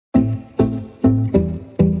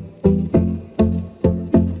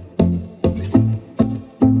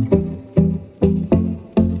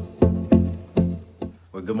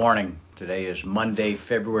morning. Today is Monday,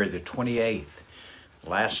 February the 28th,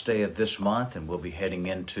 last day of this month, and we'll be heading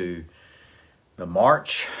into the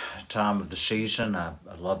March time of the season. I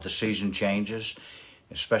love the season changes,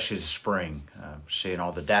 especially the spring. Seeing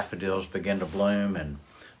all the daffodils begin to bloom and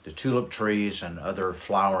the tulip trees and other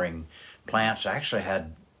flowering plants. I actually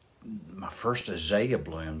had my first azalea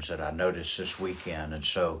blooms that I noticed this weekend, and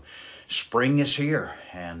so spring is here,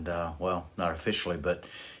 and well, not officially, but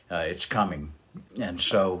it's coming. And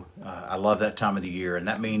so I love that time of the year, and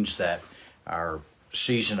that means that our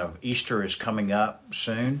season of Easter is coming up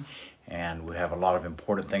soon, and we have a lot of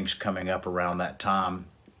important things coming up around that time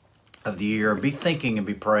of the year. Be thinking and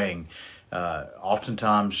be praying.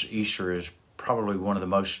 Oftentimes Easter is probably one of the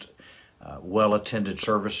most well-attended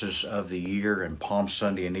services of the year, and Palm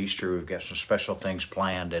Sunday and Easter we've got some special things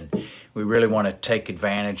planned, and we really want to take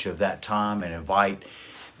advantage of that time and invite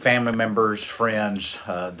family members, friends,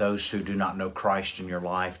 those who do not know Christ in your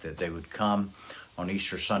life, that they would come on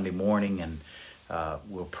Easter Sunday morning, and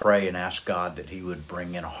we'll pray and ask God that He would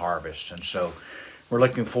bring in a harvest. And so we're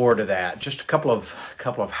looking forward to that. Just a couple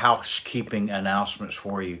of housekeeping announcements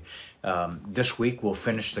for you. This week we'll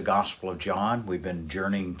finish the Gospel of John. We've been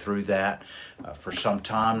journeying through that for some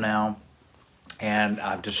time now, and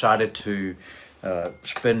I've decided to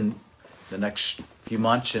spend the next few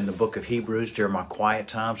months in the book of Hebrews during my quiet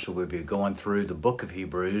time. So we'll be going through the book of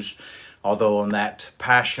Hebrews, although on that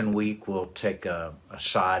Passion Week we'll take a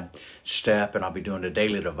side step, and I'll be doing a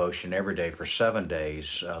daily devotion every day for 7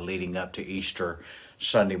 days leading up to Easter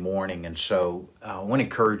Sunday morning. And so I want to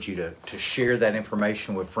encourage you to share that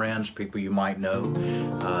information with friends, people you might know.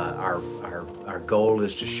 Our goal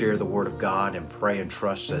is to share the Word of God and pray and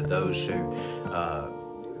trust that those who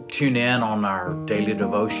tune in on our daily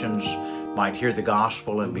devotions might hear the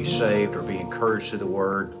gospel and be saved or be encouraged through the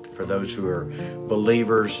Word. For those who are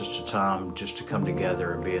believers, it's a time just to come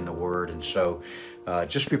together and be in the Word. And so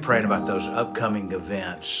just be praying about those upcoming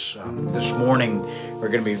events. This morning we're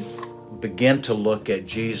going to begin to look at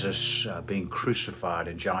Jesus being crucified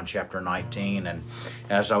in John chapter 19. And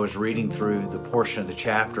as I was reading through the portion of the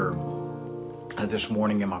chapter this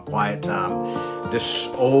morning in my quiet time, this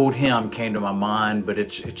old hymn came to my mind, but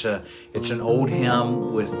it's an old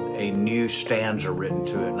hymn with a new stanza written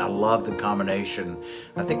to it, and I love the combination.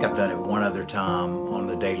 I think I've done it one other time on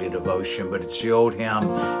the daily devotion, but it's the old hymn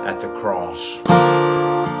at the cross.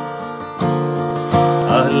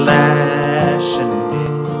 Alas, and did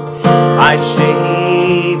my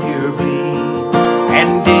Savior bleed,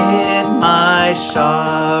 and did my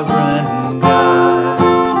sovereign God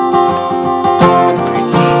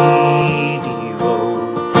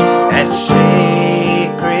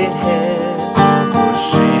sacred head for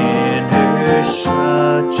sinners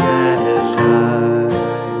such as I?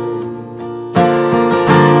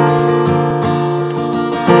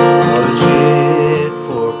 Was it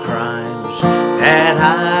for crimes that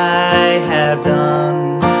I have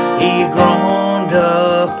done He groaned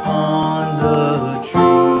upon the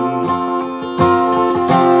tree?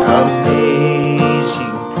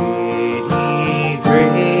 Amazing pity,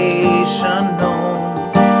 grace unknown,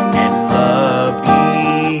 and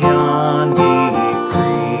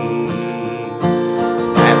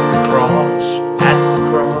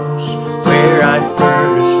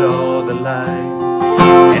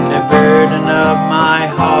the burden of my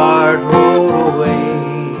heart rolled away.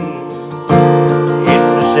 It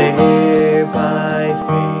was there by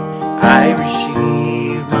faith I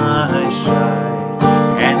received my sight,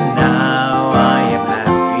 and now I am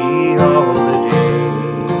happy all the day.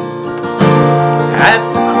 At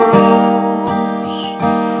the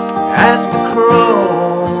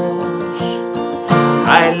cross, I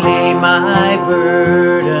lay my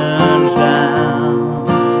burdens down.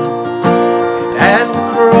 At the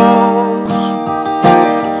cross,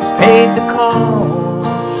 paid the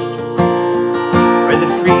cost for the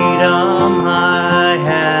freedom I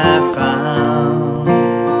have found.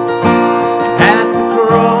 And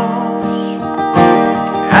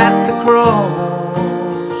at the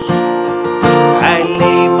cross, I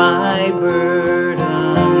lay my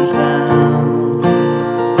burdens down.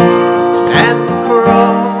 And at the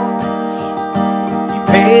cross, you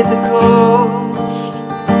paid the cost.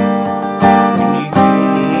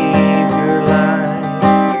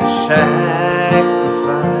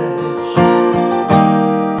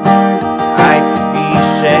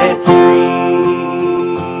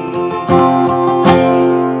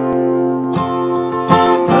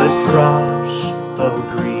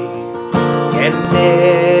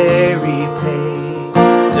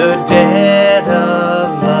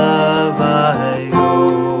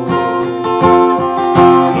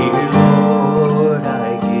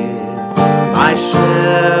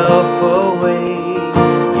 myself.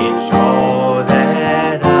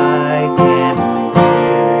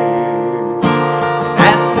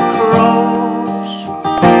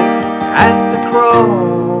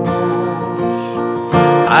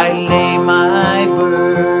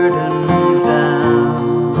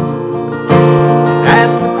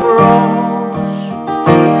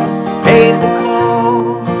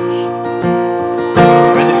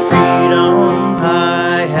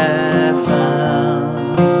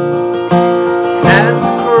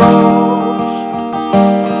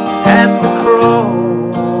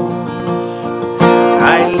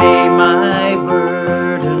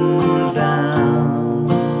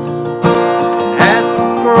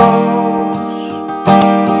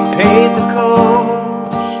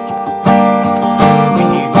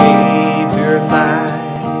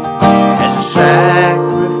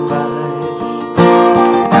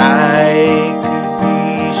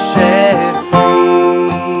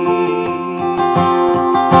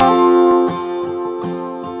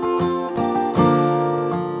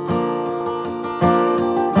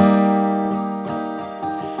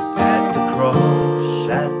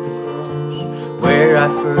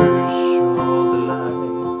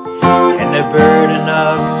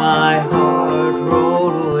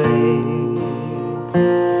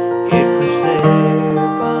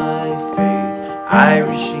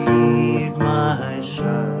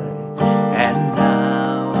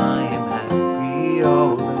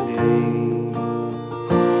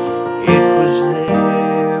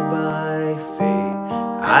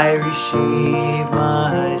 I receive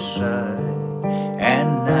my sight,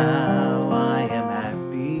 and now I am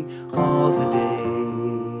happy all the day.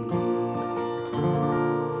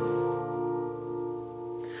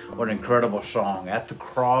 What an incredible song. At the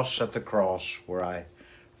cross, where I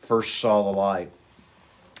first saw the light.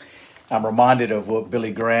 I'm reminded of what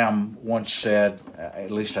Billy Graham once said,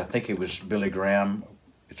 at least I think it was Billy Graham.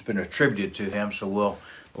 It's been attributed to him, so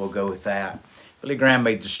we'll go with that. Billy Graham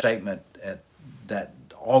made the statement that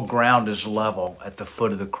all ground is level at the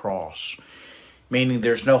foot of the cross, meaning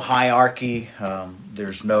there's no hierarchy,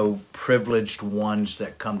 there's no privileged ones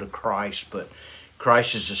that come to Christ, but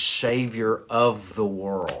Christ is a Savior of the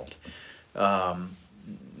world.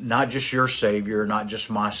 Not just your Savior, not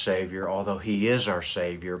just my Savior, although He is our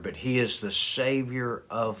Savior, but He is the Savior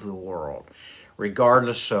of the world.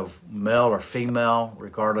 Regardless of male or female,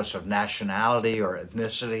 regardless of nationality or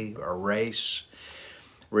ethnicity or race,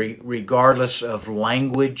 regardless of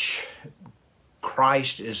language,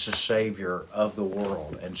 Christ is the Savior of the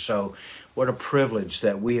world. And so what a privilege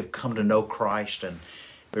that we have come to know Christ, and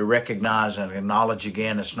we recognize and acknowledge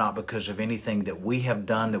again, it's not because of anything that we have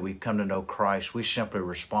done that we've come to know Christ. We simply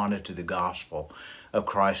responded to the gospel of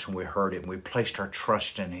Christ when we heard it, and we placed our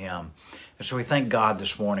trust in Him. And so we thank God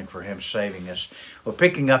this morning for Him saving us. We're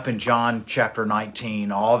picking up in John chapter 19.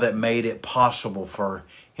 All that made it possible for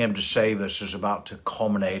Him to save us is about to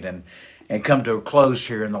culminate and come to a close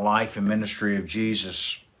here in the life and ministry of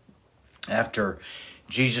Jesus. After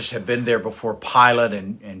Jesus had been there before Pilate,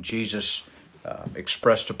 and Jesus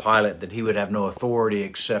expressed to Pilate that he would have no authority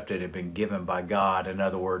except it had been given by God. In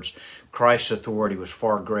other words, Christ's authority was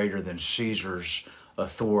far greater than Caesar's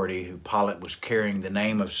authority. Pilate was carrying the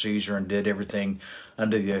name of Caesar and did everything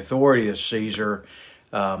under the authority of Caesar.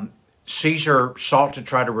 Caesar sought to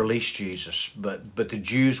try to release Jesus, but the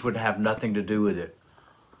Jews would have nothing to do with it.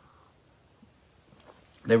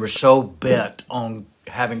 They were so bent on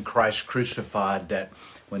having Christ crucified that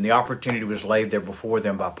when the opportunity was laid there before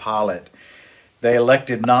them by Pilate, they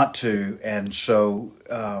elected not to. And so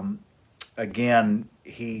again,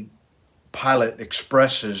 Pilate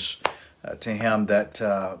expresses to him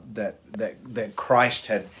that Christ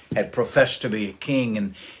had professed to be a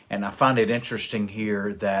king, and I find it interesting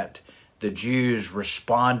here that the Jews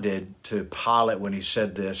responded to Pilate when he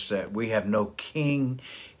said this, that we have no king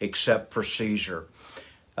except for Caesar.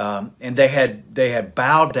 And they had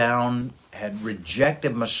bowed down, had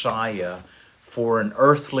rejected Messiah for an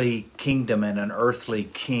earthly kingdom and an earthly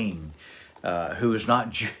king, who is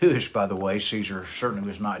not Jewish, by the way. Caesar certainly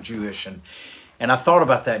was not Jewish. And I thought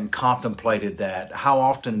about that and contemplated that. How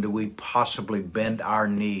often do we possibly bend our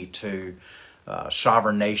knee to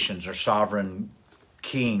sovereign nations or sovereign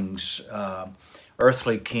kings,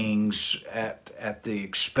 earthly kings, at the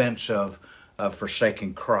expense of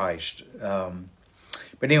forsaking Christ?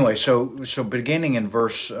 But anyway, so beginning in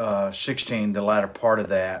verse 16, the latter part of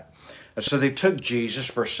that. So they took Jesus,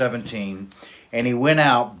 verse 17, and He went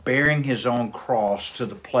out bearing His own cross to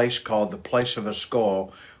the place called the place of a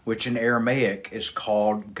skull, which in Aramaic is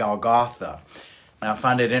called Golgotha. Now I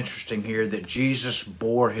find it interesting here that Jesus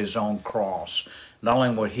bore His own cross. Not only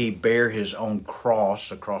would He bear His own cross,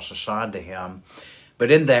 the cross assigned to Him,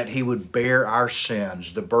 but in that He would bear our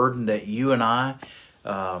sins, the burden that you and I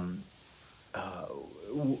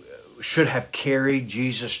should have carried.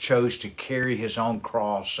 Jesus chose to carry His own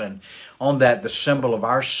cross, and on that, the symbol of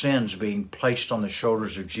our sins being placed on the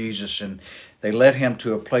shoulders of Jesus, and they led Him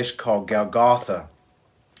to a place called Golgotha.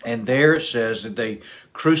 And there it says that they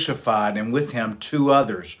crucified, and with Him 2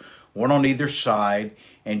 others, one on either side,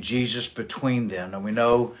 and Jesus between them. And we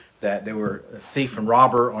know that there were a thief and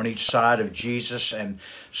robber on each side of Jesus. And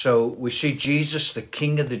so we see Jesus, the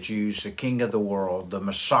King of the Jews, the King of the world, the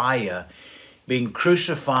Messiah, being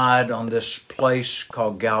crucified on this place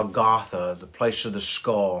called Golgotha, the place of the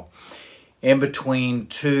skull, in between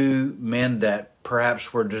 2 men that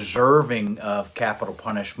perhaps were deserving of capital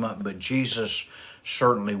punishment, but Jesus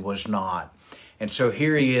certainly was not. And so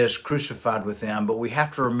here He is crucified with them, but we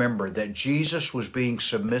have to remember that Jesus was being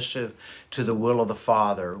submissive to the will of the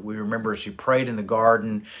Father. We remember as He prayed in the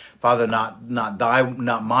garden, Father, not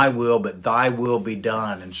my will, but Thy will be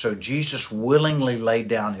done. And so Jesus willingly laid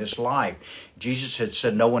down His life. Jesus had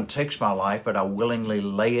said, no one takes my life, but I willingly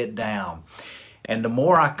lay it down. And the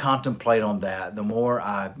more I contemplate on that, the more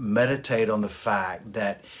I meditate on the fact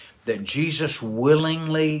that Jesus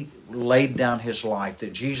willingly laid down His life,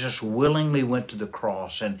 that Jesus willingly went to the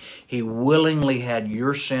cross, and He willingly had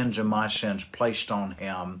your sins and my sins placed on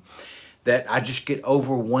Him, that I just get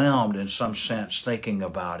overwhelmed in some sense thinking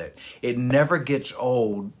about it. It never gets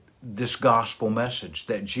old this gospel message,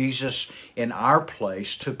 that Jesus in our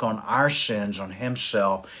place took on our sins on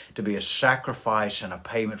himself to be a sacrifice and a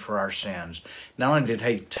payment for our sins. Not only did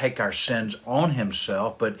he take our sins on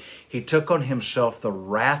himself, but he took on himself the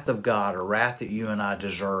wrath of God, a wrath that you and I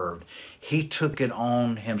deserved. He took it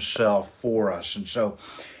on himself for us. And so,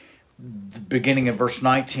 beginning in verse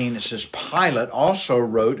 19, it says, Pilate also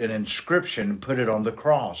wrote an inscription and put it on the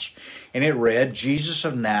cross. And it read, Jesus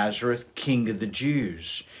of Nazareth, King of the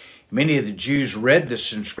Jews. Many of the Jews read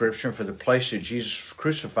this inscription, for the place that Jesus was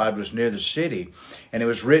crucified was near the city. And it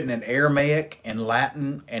was written in Aramaic, in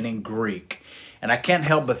Latin, and in Greek. And I can't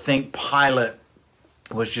help but think Pilate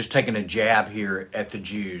was just taking a jab here at the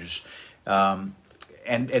Jews.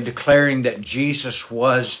 And declaring that Jesus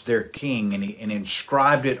was their king, and he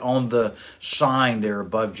inscribed it on the sign there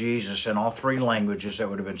above Jesus in all three languages that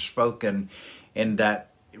would have been spoken in that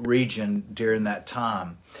region during that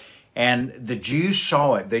time. And the Jews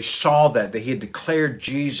saw it. They saw that he had declared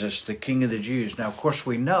Jesus the King of the Jews. Now, of course,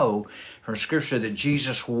 we know from Scripture that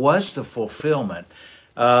Jesus was the fulfillment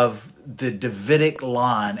of the Davidic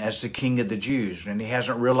line as the King of the Jews. And he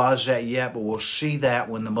hasn't realized that yet, but we'll see that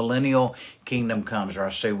when the millennial kingdom comes. Or I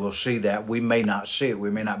say we'll see that. We may not see it. We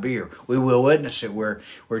may not be here. We will witness it where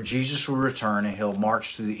Jesus will return and he'll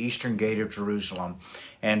march through the eastern gate of Jerusalem.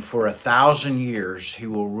 And for 1,000 years, he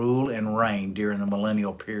will rule and reign during the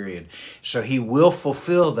millennial period. So he will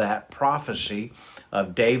fulfill that prophecy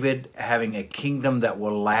of David having a kingdom that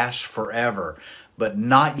will last forever. But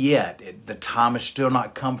not yet. The time has still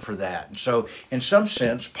not come for that. And so, in some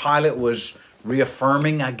sense, Pilate was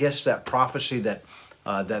reaffirming, I guess, that prophecy that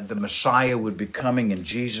the Messiah would be coming, and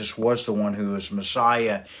Jesus was the one who was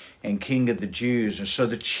Messiah and King of the Jews. And so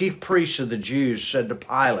the chief priests of the Jews said to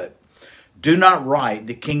Pilate, do not write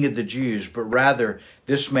the King of the Jews, but rather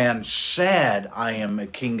this man said, I am a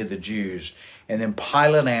King of the Jews. And then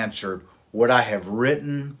Pilate answered, what I have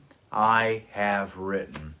written, I have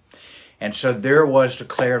written. And so there it was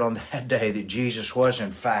declared on that day that Jesus was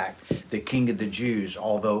in fact the King of the Jews,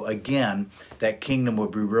 although again, that kingdom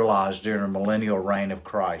would be realized during the millennial reign of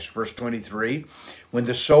Christ. Verse 23, when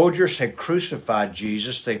the soldiers had crucified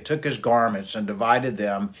Jesus, they took his garments and divided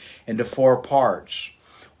them into 4 parts.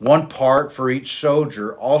 1 part for each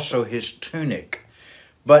soldier, also his tunic.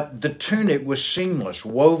 But the tunic was seamless,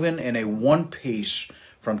 woven in a one piece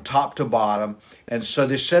from top to bottom. And so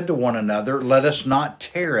they said to one another, let us not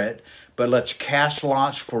tear it, but let's cast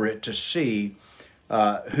lots for it to see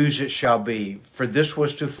whose it shall be. For this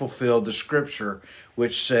was to fulfill the scripture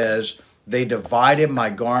which says, they divided my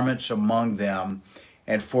garments among them,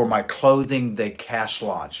 and for my clothing they cast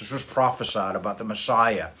lots. This was prophesied about the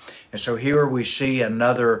Messiah. And so here we see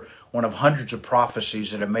another one of hundreds of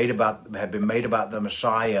prophecies that have been made about the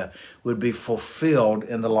Messiah would be fulfilled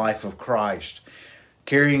in the life of Christ.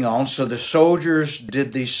 Carrying on, so the soldiers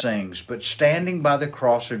did these things, but standing by the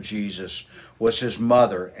cross of Jesus was his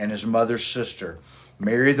mother and his mother's sister,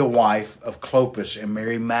 Mary the wife of Clopas and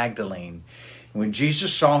Mary Magdalene. When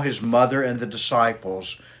Jesus saw his mother and the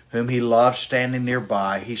disciples whom he loved standing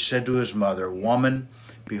nearby, he said to his mother, woman,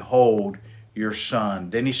 behold your son.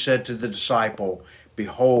 Then he said to the disciple,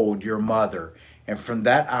 behold your mother. And from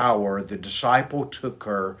that hour the disciple took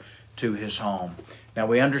her to his home. Now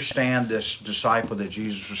we understand this disciple that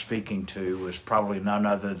Jesus was speaking to was probably none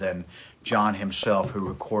other than John himself, who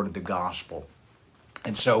recorded the gospel.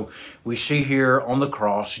 And so we see here on the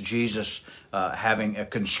cross Jesus having a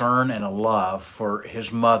concern and a love for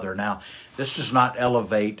his mother. Now this does not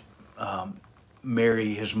elevate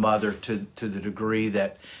Mary, his mother, to the degree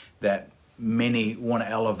that many want to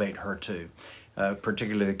elevate her to,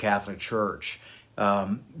 particularly the Catholic Church.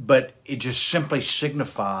 But it just simply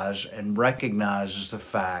signifies and recognizes the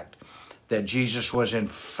fact that Jesus was in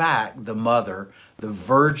fact the mother, the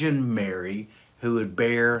Virgin Mary, who would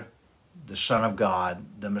bear the Son of God,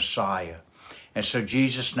 the Messiah. And so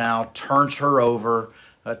Jesus now turns her over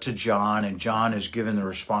to John, and John is given the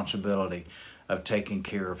responsibility of taking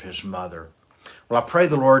care of his mother. Well, I pray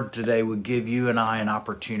the Lord today would give you and I an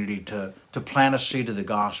opportunity to plant a seed of the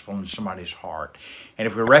gospel in somebody's heart. And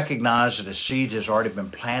if we recognize that a seed has already been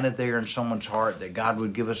planted there in someone's heart, that God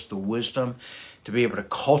would give us the wisdom to be able to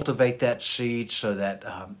cultivate that seed so that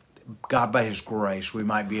God, by his grace, we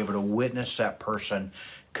might be able to witness that person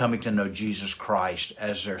coming to know Jesus Christ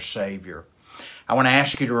as their Savior. I want to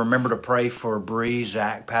ask you to remember to pray for Bree,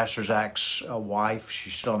 Pastor Zach's wife.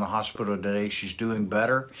 She's still in the hospital today. She's doing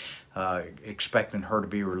better. Expecting her to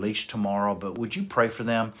be released tomorrow. But would you pray for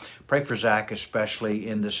them? Pray for Zach, especially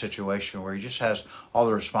in this situation where he just has all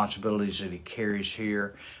the responsibilities that he carries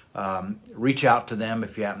here. reach out to them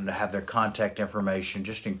if you happen to have their contact information.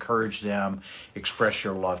 Just encourage them, express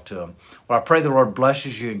your love to them. Well, I pray the Lord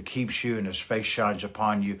blesses you and keeps you and His face shines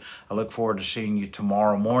upon you. I look forward to seeing you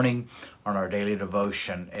tomorrow morning on our daily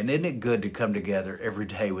devotion. And isn't it good to come together every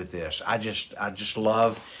day with this? I just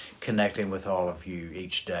love connecting with all of you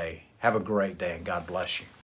each day. Have a great day and God bless you.